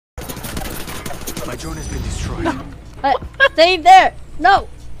drone has been destroyed. Stay there! No!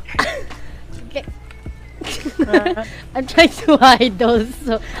 Okay. I'm trying to hide those,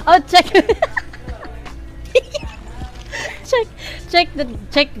 so I'll check.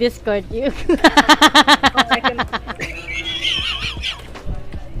 check Discord, you.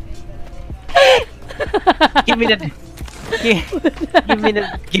 Give me that. Give me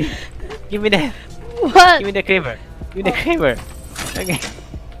that. Give me that. What? Give me the craver. Give me the craver. Okay.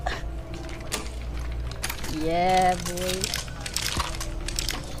 Yeah, boy.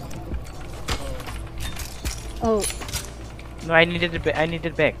 Oh. No, I needed it. I need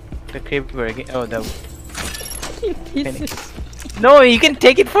it back. The craver again. Oh, the. You pieces. No, you can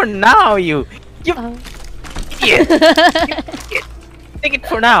take it for now. You idiot. Take it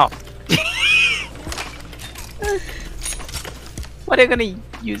for now. What are you gonna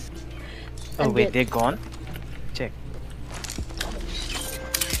use? Oh wait, they're gone. Check.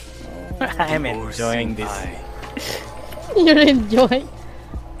 I'm enjoying this. You're enjoying.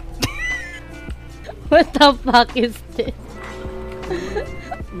 What the fuck is this?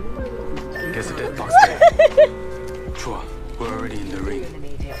 There's a death box there. Chua, we're already in the ring.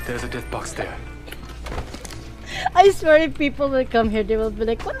 There's a death box there. I swear if people will come here, they will be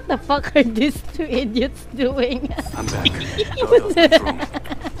like, what the fuck are these two idiots doing? I'm back. That was the drone.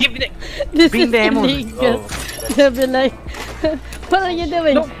 Give me the. This Bring is the ammo. illegal. Oh, They'll be like, what are you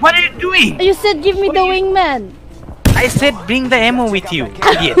doing? no, what are you doing? You said give me the wingman. I said bring the ammo with you,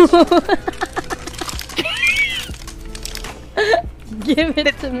 idiot. Give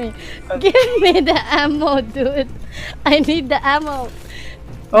it to me. Give me the ammo, dude. I need the ammo.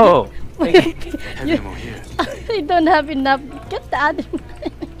 Oh. Okay. Heavy ammo here. I don't have enough. Get the other one.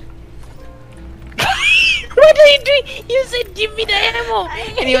 What are you doing? You said give me the ammo.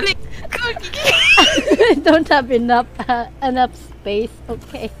 And you're like, I don't have enough space.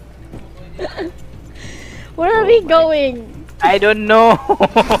 Okay. Where are we going? I don't know.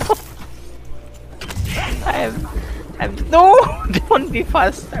 I'm no. Don't be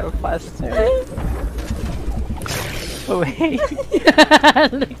faster. Oh, wait.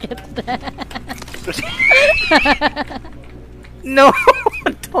 Look at that. No,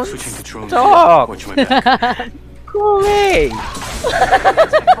 don't Switching to drone. stop. Watch my back. Go away.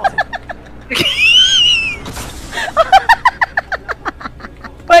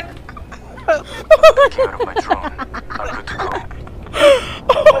 What? Get out of my drone. I'm good to go.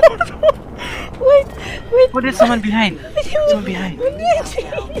 Wait. Oh, there's someone behind. Someone behind.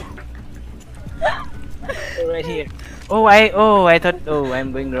 Oh, right here. Oh, I thought. Oh,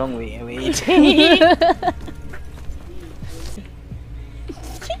 I'm going wrong way. Wait.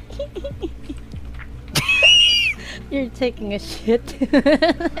 You're taking a shit.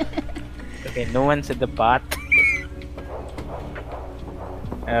 Okay, no one's at the bot.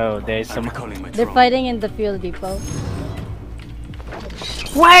 Oh, there's I'm some. recalling my They're drone. fighting in the fuel depot.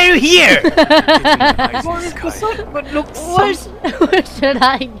 Why are you here? Getting my eyes in the sky. But look, Where should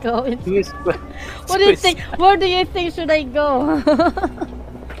I go? What do you think? Where do you think should I go?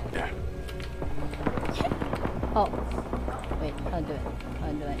 There. Oh, wait. I'll do it.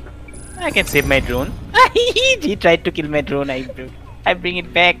 I can save my drone. He tried to kill my drone. I bring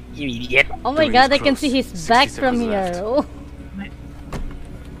it back. You idiot. Oh my The god, I ring's can see close. his 60 back from seconds here. left. Oh.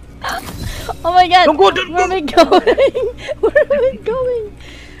 Oh my god! Don't go, Where are we going? Where are we going?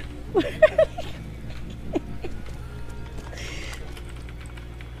 Where are we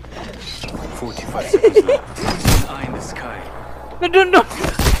 45 seconds left. An eye in the sky. No.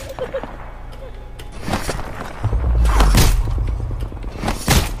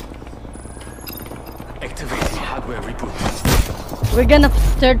 Activating hardware reboot. We're gonna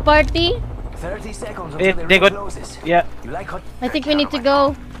third party? 30 seconds They until the ring got. closes. Yeah. You like hot? I think we need to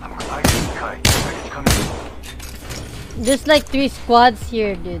go. I'm eyes in the sky. Ready to come in. There's like 3 squads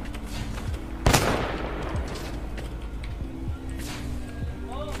here, dude.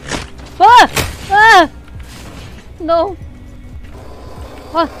 Ah! No!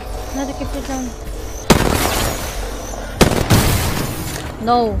 Ah! Another capture down.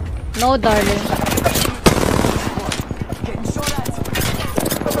 No. No, darling. Getting shot at.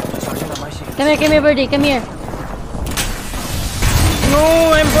 Charging on my shield. Come here, birdie. Come here.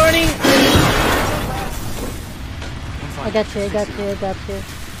 No, I'm burning. I got you.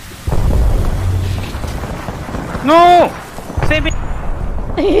 No. Save me.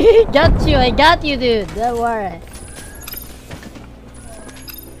 I got you, dude. Don't worry.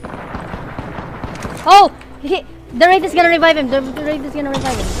 Oh! The raid is gonna revive him. The raid is gonna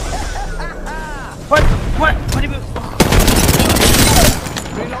revive him. What do you?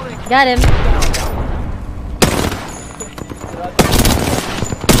 Got him.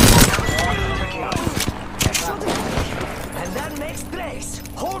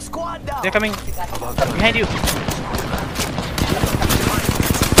 They're coming. Behind you.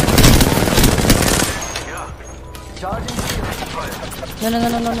 Charging shield.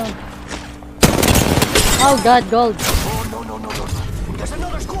 No. Oh god, gold. Oh, no. There's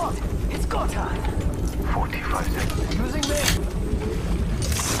another squad. It's go time. 45 seconds. Using me.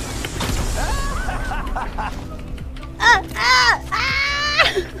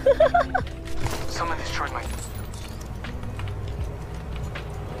 Someone destroyed my...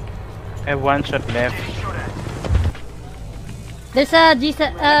 I have one shot left. There's a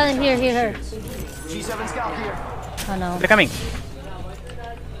G7. Here. G7 scout here. Oh no. They're coming.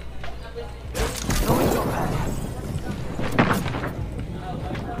 Throwing jump pad.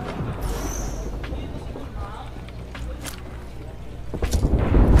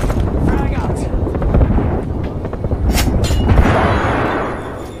 Frag out.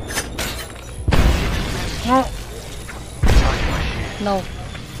 No.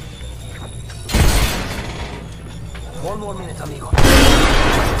 1 more minute, amigo.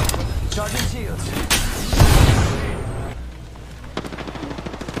 Charging shields.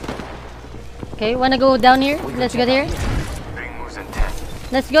 Okay, wanna go down here? Let's go there. Ring moves in 10.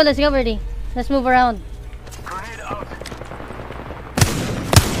 Let's go, Birdie. Let's move around. Grenade out.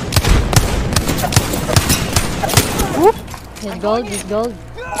 He's gold.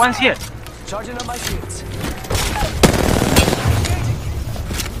 One's here. Charging up my shields.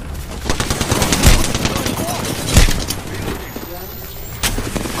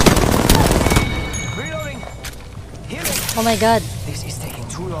 Reloading. Healing. Oh my god. This is taking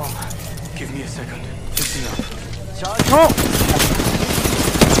too long. Give me a second. Fixing up. Charge. No.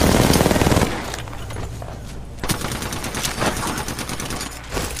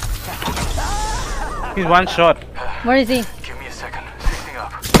 He's one shot. Where is he? Give me a second. Fixing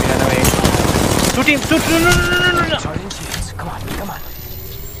up. Run away. Two teams. Two. No. Charging shields. Come on.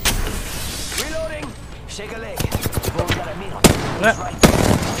 Reloading. Shake a leg. Boom, got a meat on. Yeah. Right.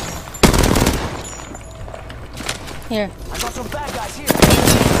 Here. I got some bad guys here.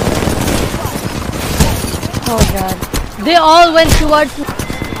 Oh god. They all went towards me.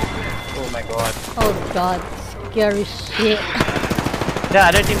 Oh my god. Oh god. Scary shit. The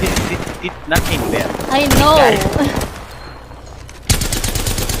other team did nothing there. I know.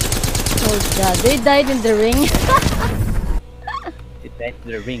 Oh god. They died in the ring. It died to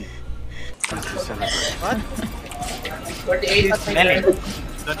the ring. Time to celebrate. Smelling.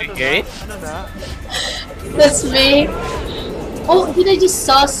 Don't you hear it? That's me. Oh, did I just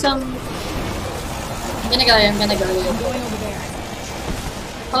saw some? I'm gonna go.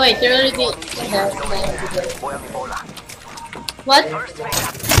 Oh wait, they're already there. What?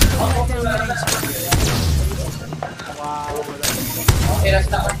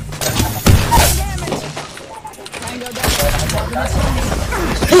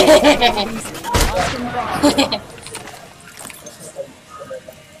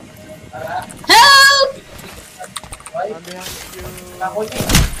 Help!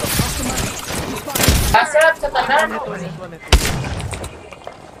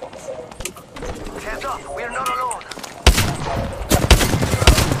 Hands up. We're not alone.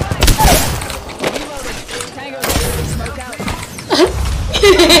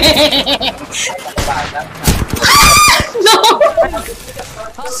 No!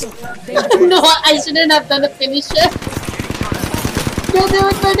 No, I shouldn't have done the finisher. Go do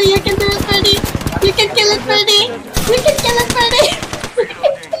it, Freddy. You can do it, Freddy. You can kill it, Freddy. You can kill it, Freddy.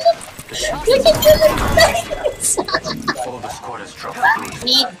 You can kill it, Freddy. All the squad has dropped.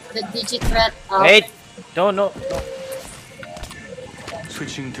 Need the Digithreat up. Wait. No.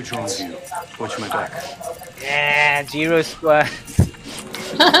 Switching to drone view. Watch my back. Yeah, Zero Squad.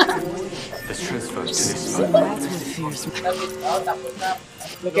 Let's transfer to this map.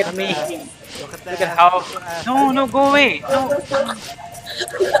 Look at me. Look at how. No, go away. No.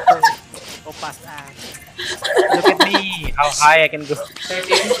 Look at me. How high I can go.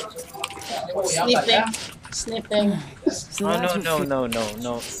 Snipping. No.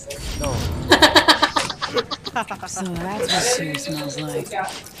 So that's what fear smells like.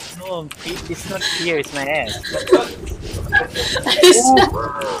 No, it's not here. It's my ass.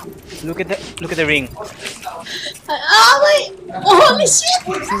 Look at the ring. Oh wait! Holy shit!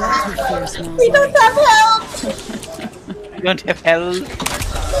 So that's what fear smells We don't have help! You don't have hell.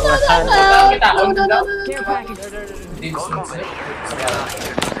 No. Care package.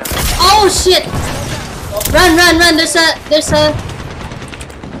 Oh shit! Run! There's a...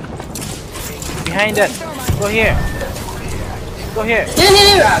 Behind us. Go here. Here!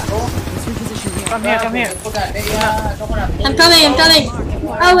 Come here. I'm coming!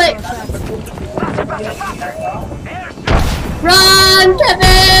 Oh wait! Run,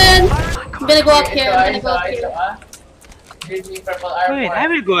 Kevin! I'm gonna go up here. I'm gonna go up here. Wait, I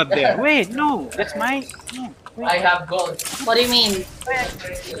will go up there. Wait, no, that's my. No, I have gold. What do you mean?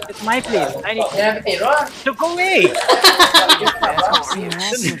 it's my place. I need Yeah, tiro. to go away. Your ass sure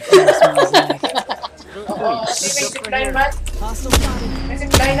smells like. May zipline man. May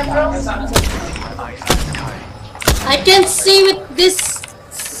zipline na bro. I can't see with this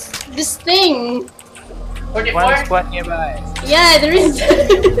thing. 44. One squad nearby. Yeah, there is.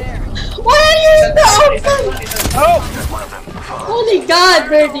 Why are you in the open? Oh! Holy God,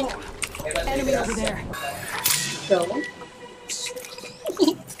 Birdie. Enemy over there. Go.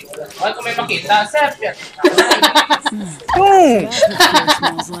 Wala ko may makita. Sep, yan. Boom! That's what fear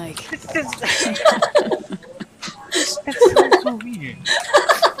smells like. That's so weird.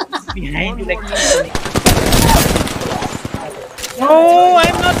 Behind you like this. No,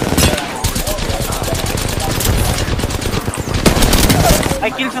 I'm not. I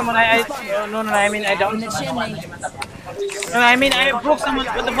killed someone. No, I mean I downed someone. No, I mean I broke someone.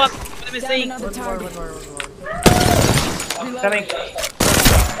 What the fuck? What am I saying? Another target. Coming.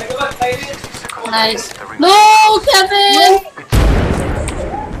 Nice. No, Kevin!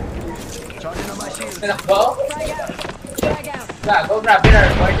 Go. Go grab it.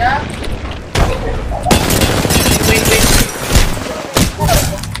 Wait.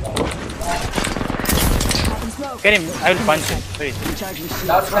 Get him. I will punch him. Wait.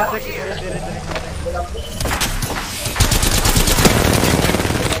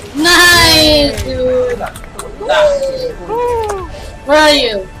 Nice, dude. Where are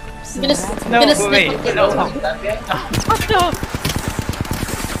you? I'm gonna No, go away. snipe you. No. What the?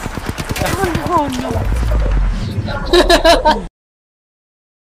 Oh no.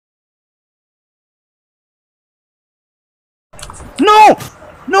 No!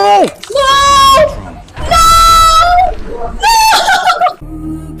 No! No! No!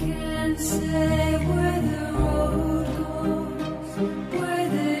 Who can say where the road goes, where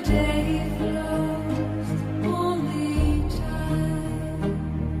the day flows, only time.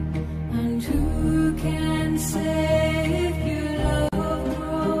 And who can say if your love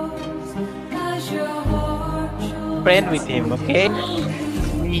grows as your heart shows? Friend with him, okay?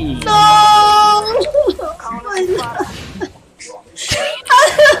 Me. No!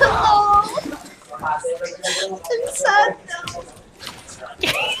 I'm sad now.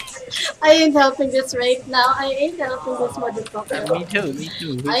 I ain't helping this right now. I ain't helping this motherfucker. Me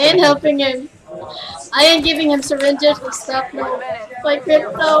too. I ain't helping him. I ain't giving him syringes and stuff. No. My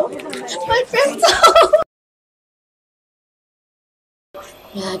crypto. My crypto.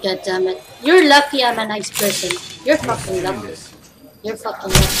 Yeah, god damn it. You're lucky I'm a nice person. You're fucking lucky. You're fucking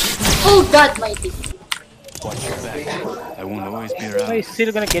lucky. Oh god mighty. Watch your back. I won't always be Are around. you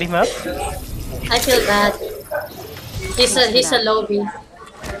still gonna get him up? I feel bad. He's a lobby.